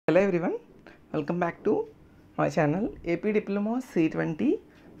Hello everyone, welcome back to my channel AP Diploma C20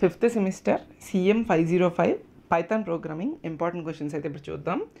 5th semester CM 505 Python programming important questions అయితే ఇప్పుడు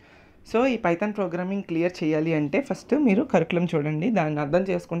చూద్దాం. So ఈ Python programming clear చేయాలి అంటే first మీరు curriculum చూడండి, దాన్ని అర్థం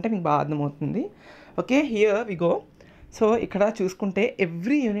చేసుకుంటే మీకు బాగా అర్థమవుతుంది. Okay, here we go. So ఇక్కడ చూసుకుంటే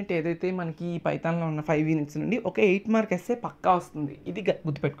ఎవ్రీ యూనిట్ ఏదైతే మనకి ఈ పైథాన్లో ఉన్న 5 యూనిట్స్ నుండి ఒక 8 మార్క్ ఎస్సే పక్కా వస్తుంది, ఇది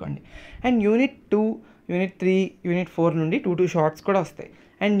గుర్తుపెట్టుకోండి. అండ్ యూనిట్ 2, యూనిట్ 3, యూనిట్ 4 నుండి 2 షార్ట్స్ కూడా వస్తాయి.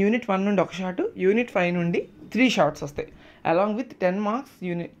 అండ్ యూనిట్ 1 నుండి ఒక షార్ట్, యూనిట్ 5 నుండి 3 షార్ట్స్ వస్తాయి. Along with 10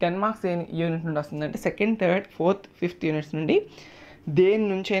 marks A unit నుండి వస్తుంది అంటే second, third, fourth, fifth units నుండి దేని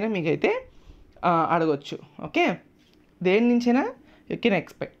నుంచైనా మీకైతే అడగొచ్చు. ఓకే, దేని నుంచైనా you can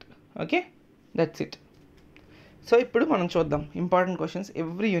expect. Okay, that's it. So ఇప్పుడు మనం చూద్దాం ఇంపార్టెంట్ క్వశ్చన్స్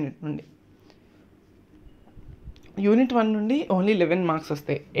ఎవ్రీ యూనిట్ నుండి. యూనిట్ 1 నుండి ఓన్లీ 11 మార్క్స్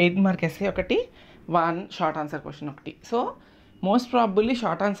వస్తాయి. 8 మార్క్ ఎస్సే ఒకటి, 1 షార్ట్ ఆన్సర్ క్వశ్చన్ ఒకటి. So most probably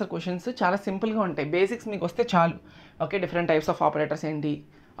short answer questions చాలా సింపుల్గా ఉంటాయి, బేసిక్స్ మీకు వస్తే చాలు. Okay, different types of operators ఏంటి,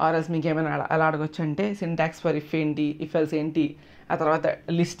 ఆర్ఎల్స్ మీకు ఏమైనా ఎలా అడగొచ్చు అంటే సింటాక్స్ ఫర్ ఇఫ్ ఏంటి, ఇఫ్ ఎల్స్ ఏంటి, ఆ తర్వాత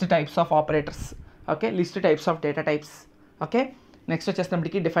list types of operators. Okay, list types of data types. Okay, next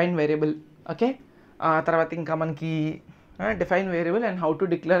వచ్చేసినప్పటికీ define variable. Okay, తర్వాత ఇంకా మనకి define variable and how to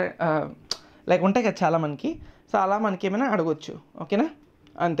declare like ఉంటాయి కదా చాలా మనకి. సో అలా మనకి ఏమైనా అడగొచ్చు. ఓకేనా,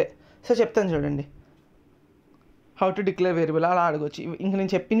 అంతే. సో చెప్తాను చూడండి, హౌ టు డిక్లేర్ వేరియబుల్ అలా అడగొచ్చు. ఇంక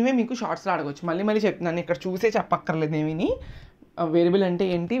నేను చెప్పినవే మీకు షార్ట్స్లో అడగొచ్చు. మళ్ళీ చెప్తున్నాను, ఇక్కడ చూసే చెప్పక్కర్లేదు ఏమిని. వేరియబుల్ అంటే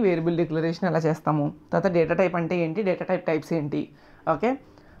ఏంటి, వేరియబుల్ డిక్లరేషన్ ఎలా చేస్తాము, తర్వాత డేటా టైప్ అంటే ఏంటి, డేటా టైప్స్ ఏంటి. ఓకే,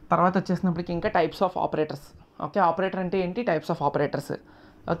 తర్వాత వచ్చేసినప్పటికి ఇంకా types of operators. Okay, operator అంటే ఏంటి, types of operators.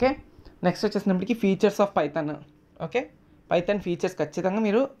 Okay, next వచ్చేసినప్పటికి features of Python. Okay, Python features ఖచ్చితంగా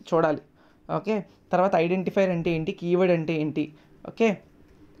మీరు చూడాలి. ఓకే, తర్వాత ఐడెంటిఫైర్ అంటే ఏంటి, కీవర్డ్ అంటే ఏంటి. ఓకే,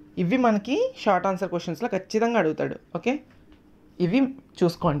 ఇవి మనకి షార్ట్ ఆన్సర్ క్వశ్చన్స్లో ఖచ్చితంగా అడుగుతాడు. ఓకే, ఇవి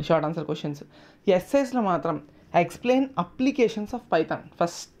చూసుకోండి షార్ట్ ఆన్సర్ క్వశ్చన్స్. ఎస్ఏస్లో మాత్రం explain applications of Python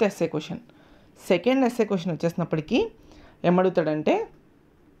first SA question. Second SA question వచ్చేసినప్పటికీ ఏమడుగుతాడంటే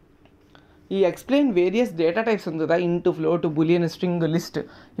ఈ ఎక్స్ప్లెయిన్ వేరియస్ డేటా టైప్స్ ఉంది కదా, into, float, bullion, string, list,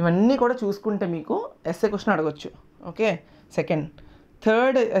 ఇవన్నీ కూడా చూసుకుంటే మీకు ఎస్ఏ క్వశ్చన్ అడగొచ్చు. Okay, second.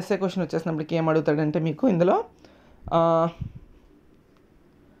 Third SA question వచ్చేసినప్పటికి ఏమడుగుతాడంటే మీకు ఇందులో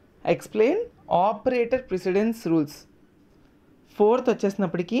explain operator precedence rules. Fourth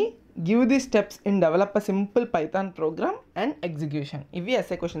వచ్చేసినప్పటికీ give the steps in develop a simple Python program and execution. ఇవి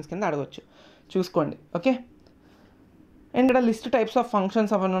ఎస్ఏ క్వశ్చన్స్ కింద అడగొచ్చు, చూసుకోండి. ఓకే, అండ్ ఇక్కడ లిస్ట్ టైప్స్ ఆఫ్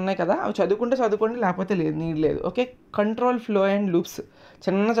ఫంక్షన్స్ అవన్నీ ఉన్నాయి కదా, అవి చదువుకోండి, లేకపోతే లేదు, నీడ్ లేదు. Okay, control flow and loops,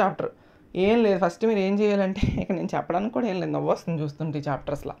 చిన్న చాప్టర్, ఏం లేదు. ఫస్ట్ మీరు ఏం చేయాలంటే ఇక్కడ నేను చెప్పడానికి కూడా ఏం లేదు, నవ్వొస్తుంది చూస్తుంటే ఈ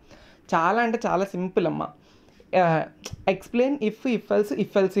చాప్టర్స్లో. చాలా అంటే చాలా సింపుల్ అమ్మ. Explain if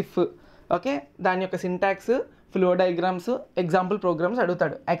else if. Okay, దాని యొక్క syntax, flow diagrams, example programmes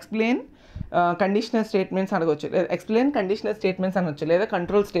అడుగుతాడు. ఎక్స్ప్లెయిన్ కండిషనల్ స్టేట్మెంట్స్ అడగవచ్చు, లేదా ఎక్స్ప్లెయిన్ కండిషనల్ స్టేట్మెంట్స్ అనొచ్చు, లేదా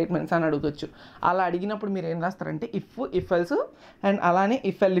కంట్రోల్ స్టేట్మెంట్స్ అని అడగవచ్చు. అలా అడిగినప్పుడు మీరు ఏం రాస్తారంటే ఇఫ్ ఎల్స్ అండ్ అలానే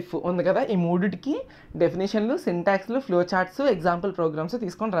ఇఫ్ ఉంది కదా, ఈ మూడిటికి డెఫినేషన్లు, సింటాక్స్లు, ఫ్లో చార్ట్స్, ఎగ్జాంపుల్ ప్రోగ్రామ్స్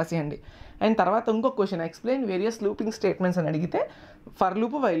తీసుకొని రాసేయండి. అండ్ తర్వాత ఇంకొక question explain various looping statements అని అడిగితే ఫర్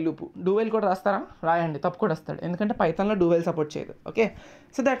లూపు, వైల్ లూపు, డూవెల్ కూడా రాస్తారా, రాయండి, తప్పు కూడా వస్తాడు, ఎందుకంటే పైథాన్లో డూవెల్ సపోర్ట్ చేయదు. Okay,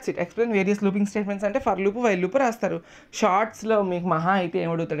 so that's it. Explain various looping statements అంటే ఫర్ లూపు, వైల్ లూపు రాస్తారు. షార్ట్స్లో మీకు మహా అయితే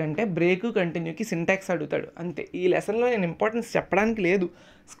ఏమడుగుతాడంటే బ్రేక్, కంటిన్యూకి సింటాక్స్ అడుగుతాడు, అంతే. ఈ లెసన్లో నేను ఇంపార్టెన్స్ చెప్పడానికి లేదు,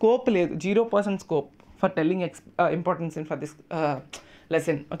 స్కోప్ లేదు, 0% scope for telling importance in for this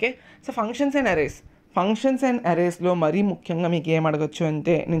lesson. Okay, so functions and అరేస్లో మరీ ముఖ్యంగా మీకు ఏం అడగచ్చు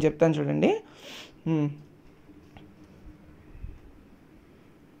అంటే నేను చెప్తాను చూడండి.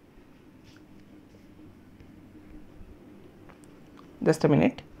 Just a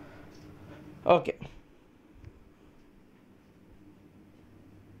minute. Okay,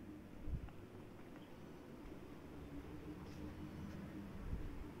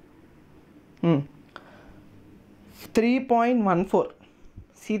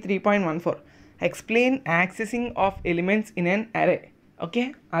 C3.14 explain accessing of elements in an అరే. ఓకే,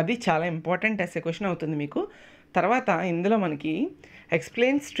 అది చాలా ఇంపార్టెంట్ ఎస్ఏ క్వశ్చన్ అవుతుంది మీకు. తర్వాత ఇందులో మనకి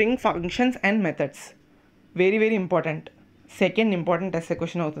explain string functions and methods, very very important, second important SA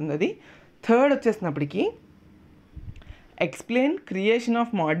question అవుతుంది అది. Third వచ్చేసినప్పటికీ explain creation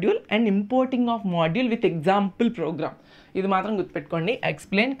of module and importing of module with example programme. ఇది మాత్రం గుర్తుపెట్టుకోండి,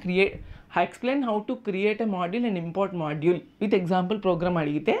 explain how to create a module and import module with example programme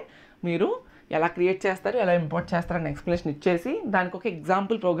అడిగితే మీరు ఎలా create చేస్తారు, ఎలా ఇంపోర్ట్ చేస్తారని ఎక్స్ప్లెనేషన్ ఇచ్చేసి దానికి ఒక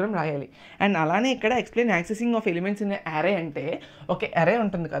ఎగ్జాంపుల్ ప్రోగ్రామ్ రాయాలి. అండ్ అలానే ఇక్కడ explain accessing of elements in అరే అంటే ఒక అరే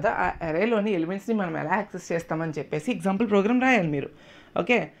ఉంటుంది కదా, ఆ అరేలోని ఎలిమెంట్స్ని మనం ఎలా యాక్సెస్ చేస్తామని చెప్పేసి ఎగ్జాంపుల్ ప్రోగ్రామ్ రాయాలి మీరు.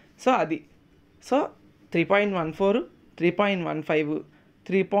 ఓకే, సో అది. సో 3.14, 3.15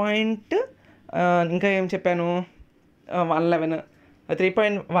 3. ఇంకా ఏం చెప్పాను, 111,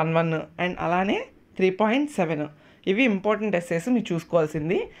 3.11 అండ్ అలానే 3.7. ఇవి ఇంపార్టెంట్ ఎస్సేస్ మీరు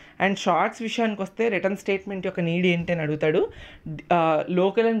చూసుకోవాల్సింది. అండ్ షార్ట్స్ విషయానికి వస్తే రిటర్న్ స్టేట్మెంట్ యొక్క నీడ్ ఏంటి అని అడుగుతాడు.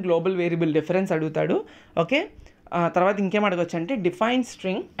 Local and global variable difference అడుగుతాడు. ఓకే, తర్వాత ఇంకేం అడగచ్చు అంటే define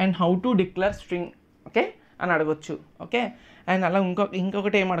string and how to declare string, okay అని అడగొచ్చు. ఓకే, అండ్ అలా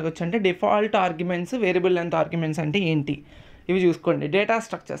ఇంకొకటి ఏం అడగచ్చు అంటే default arguments, variable length arguments అంటే ఏంటి, ఇవి చూసుకోండి.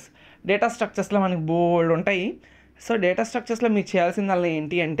 డేటా స్ట్రక్చర్స్లో మనకి బోల్డ్ ఉంటాయి. సో డేటా స్ట్రక్చర్స్లో మీరు చేయాల్సిందల్లా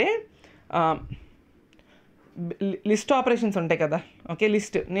ఏంటి అంటే లిస్ట్ ఆపరేషన్స్ ఉంటాయి కదా. ఓకే,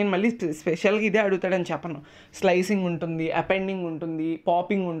 లిస్ట్ నేను మళ్ళీ స్పెషల్గా ఇదే అడుగుతాడని చెప్పను. స్లైసింగ్ ఉంటుంది, అపెండింగ్ ఉంటుంది,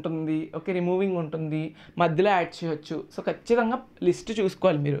 పాపింగ్ ఉంటుంది, ఓకే, రిమూవింగ్ ఉంటుంది, మధ్యలో యాడ్ చేయొచ్చు. సో ఖచ్చితంగా లిస్ట్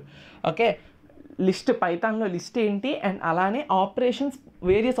చూసుకోవాలి మీరు. ఓకే, లిస్ట్ పైథాన్లో లిస్ట్ ఏంటి అండ్ అలానే operations,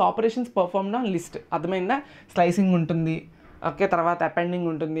 various operations performed on list. అర్థమైందా? స్లైసింగ్ ఉంటుంది, ఓకే, తర్వాత అపెండింగ్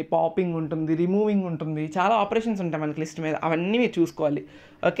ఉంటుంది, పాపింగ్ ఉంటుంది, రిమూవింగ్ ఉంటుంది, చాలా ఆపరేషన్స్ ఉంటాయి మనకి లిస్ట్ మీద. అవన్నీ మీరు చూసుకోవాలి.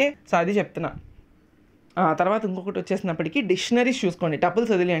 ఓకే, సో అది చెప్తున్నా. తర్వాత ఇంకొకటి వచ్చేసినప్పటికీ డిక్షనరీస్ చూసుకోండి. టపుల్స్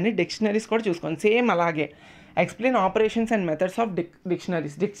వదిలేయండి, డిక్షనరీస్ కూడా చూసుకోండి. సేమ్ అలాగే explain operations and methods of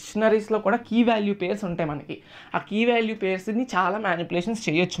డిక్షనరీస్లో కూడా కీ వాల్యూ పేర్స్ ఉంటాయి మనకి. ఆ కీ వాల్యూ పేర్స్ని చాలా మ్యానిపులేషన్స్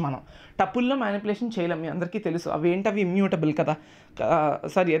చేయొచ్చు మనం. టపుల్లో మ్యానిపులేషన్ చేయలేం, మీ అందరికీ తెలుసు. అవి ఏంటవి ఇమ్యూటబుల్ కదా,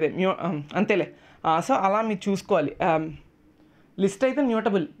 సారీ అదే అంతేలే. సో అలా మీరు చూసుకోవాలి. లిస్ట్ అయితే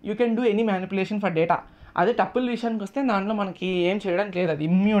mutable, you can do any manipulation for data. అదే టపుల్ విషయానికి వస్తే దాంట్లో మనకి ఏం చేయడానికి లేదు, అది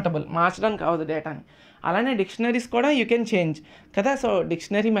ఇమ్యూటబుల్, మార్చడానికి కావద్దు డేటాని. అలానే డిక్షనరీస్ కూడా యూ కెన్ చేంజ్ కదా. సో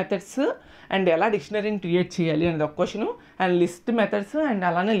డిక్షనరీ మెథడ్స్ అండ్ ఎలా డిక్షనరీని క్రియేట్ చేయాలి అనేది ఒక question, and list methods and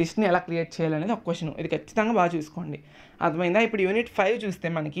అలానే లిస్ట్ని ఎలా క్రియేట్ చేయాలి అనేది ఒక క్వశ్చను. ఇది ఖచ్చితంగా బాగా చూసుకోండి. అర్థమైందా? ఇప్పుడు యూనిట్ 5 చూస్తే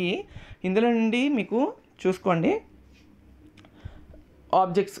మనకి ఇందులో నుండి మీకు చూసుకోండి,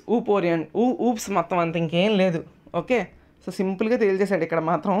 ఆబ్జెక్ట్స్, ఊప్స్ మొత్తం అంత ఇంకేం లేదు. ఓకే, సో సింపుల్గా తేల్చేశాడు ఇక్కడ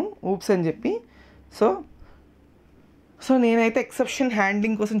మాత్రం ఊప్స్ అని చెప్పి. సో నేనైతే ఎక్సెప్షన్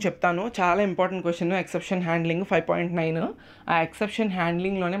హ్యాండ్లింగ్ కోసం చెప్తాను. చాలా ఇంపార్టెంట్ క్వశ్చన్ ఎక్సెప్షన్ హ్యాండ్లింగ్ 5.9. ఆ ఎక్సెప్షన్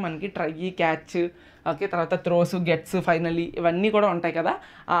హ్యాండ్లింగ్లోనే మనకి ట్రై, క్యాచ్, ఓకే, తర్వాత త్రోస్, గెట్స్, ఫైనలీ ఇవన్నీ కూడా ఉంటాయి కదా.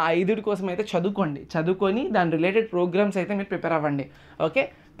 ఆ 5 కోసం అయితే చదువుకొని దాని రిలేటెడ్ ప్రోగ్రామ్స్ అయితే మీరు ప్రిపేర్ అవ్వండి. ఓకే,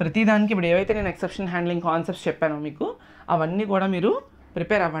 ప్రతిదానికి ఇప్పుడు ఏవైతే నేను ఎక్సెప్షన్ హ్యాండ్లింగ్ కాన్సెప్ట్స్ చెప్పానో మీకు అవన్నీ కూడా మీరు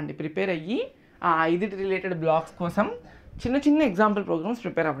ప్రిపేర్ అవ్వండి. ప్రిపేర్ అయ్యి ఆ 5 రిలేటెడ్ బ్లాక్స్ కోసం చిన్న ఎగ్జాంపుల్ ప్రోగ్రామ్స్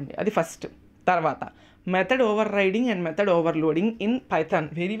ప్రిపేర్ అవ్వండి. అది ఫస్ట్. తర్వాత method over riding and method overloading in Python,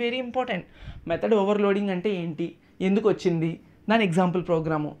 very very important. Method overloading అంటే ఏంటి, ఎందుకు వచ్చింది, దాని example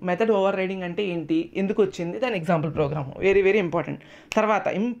programme. Method over riding అంటే ఏంటి, ఎందుకు వచ్చింది, దాని example programme. Very very important. తర్వాత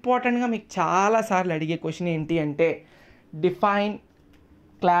ఇంపార్టెంట్గా మీకు చాలాసార్లు అడిగే క్వశ్చన్ ఏంటి అంటే define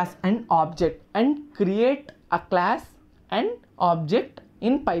class and object and create a class and object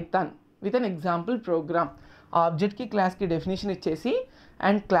in Python with an example programme. ఆబ్జెక్ట్కి క్లాస్కి డెఫినేషన్ ఇచ్చేసి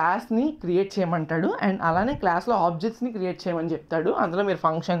అండ్ క్లాస్ని క్రియేట్ చేయమంటాడు, అండ్ అలానే క్లాస్లో ఆబ్జెక్ట్స్ని క్రియేట్ చేయమని చెప్తాడు. అందులో మీరు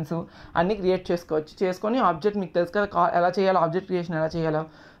ఫంక్షన్స్ అన్నీ క్రియేట్ చేసుకొని ఆబ్జెక్ట్ మీకు తెలుసు కదా ఎలా చేయాలో, ఆబ్జెక్ట్ క్రియేషన్ ఎలా చేయాలో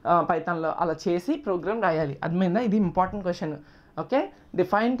పైథాన్లో, అలా చేసి ప్రోగ్రామ్ రాయాలి. అర్థమైందా? ఇది important question. Okay,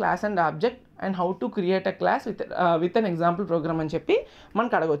 define class and object and how to create a class with an example programme అని చెప్పి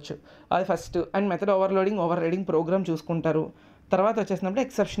మనకు అడగొచ్చు. అది first. And method over riding programme చూసుకుంటారు. తర్వాత వచ్చేసినప్పుడు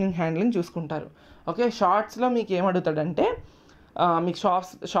ఎక్సెప్షన్ హ్యాండ్లింగ్ చూసుకుంటారు. ఓకే, షార్ట్స్లో మీకు ఏమడుగుతాడంటే మీకు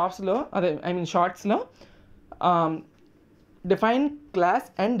షార్ట్స్లో define class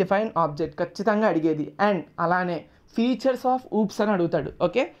and define object ఖచ్చితంగా అడిగేది. అండ్ అలానే ఫీచర్స్ ఆఫ్ ఊప్స్ అని అడుగుతాడు.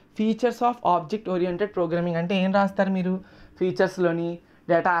 Okay, features of object oriented programming అంటే ఏం రాస్తారు మీరు? ఫీచర్స్లోని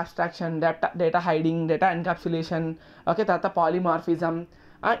data abstraction, data hiding, data encapsulation, okay, తర్వాత పాలిమార్ఫిజం,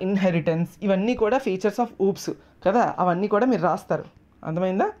 ఇన్హెరిటెన్స్, ఇవన్నీ కూడా ఫీచర్స్ ఆఫ్ ఊప్స్ కదా. అవన్నీ కూడా మీరు రాస్తారు.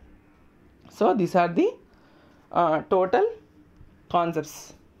 అర్థమైందా? So these are the total concepts.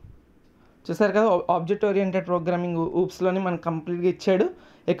 చూసారు కదా, ఆబ్జెక్ట్ ఓరియంటెడ్ ప్రోగ్రామింగ్ ఊప్స్లోని మనకు కంప్లీట్గా ఇచ్చాడు.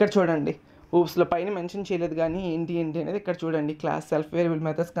 ఇక్కడ చూడండి, ఊప్స్లో పైన మెన్షన్ చేయలేదు కానీ ఏంటి అనేది ఇక్కడ చూడండి. Class, self variable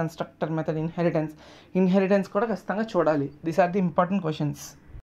methods, constructor method, inheritance కూడా ఖచ్చితంగా చూడాలి. These are the important questions.